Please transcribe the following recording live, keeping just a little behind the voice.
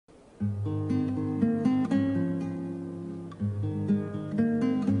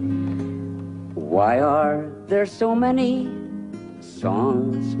Why are there so many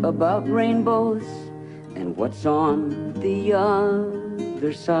songs about rainbows, and what's on the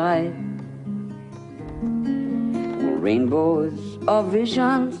other side? Well, rainbows are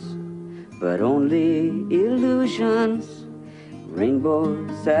visions, but only illusions.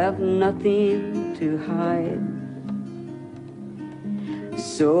 Rainbows have nothing to hide.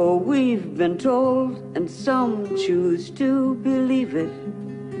 So we've been told, and some choose to believe it.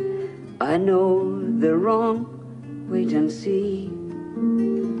 I know they're wrong, wait and see.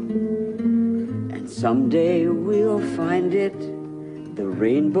 And someday we'll find it, the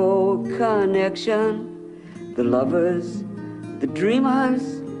rainbow connection, the lovers, the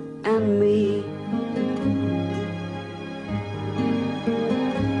dreamers, and me.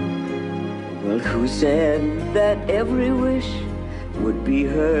 Well, who said that every wish would be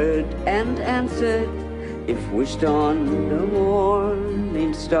heard and answered if wished on the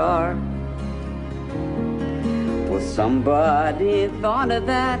morning star? Well, somebody thought of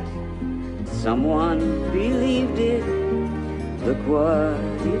that, someone believed it. Look what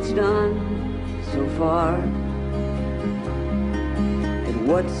it's done so far. And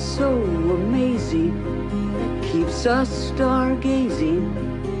what's so amazing, it keeps us stargazing.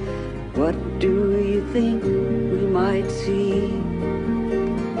 What do you think we might see?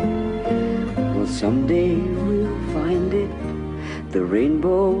 Well, someday we'll find it, the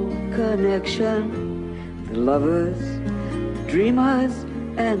rainbow connection, the lovers, the dreamers,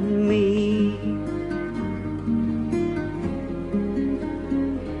 and me.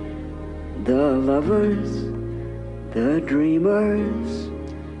 The lovers, the dreamers,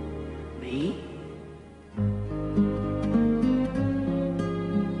 me.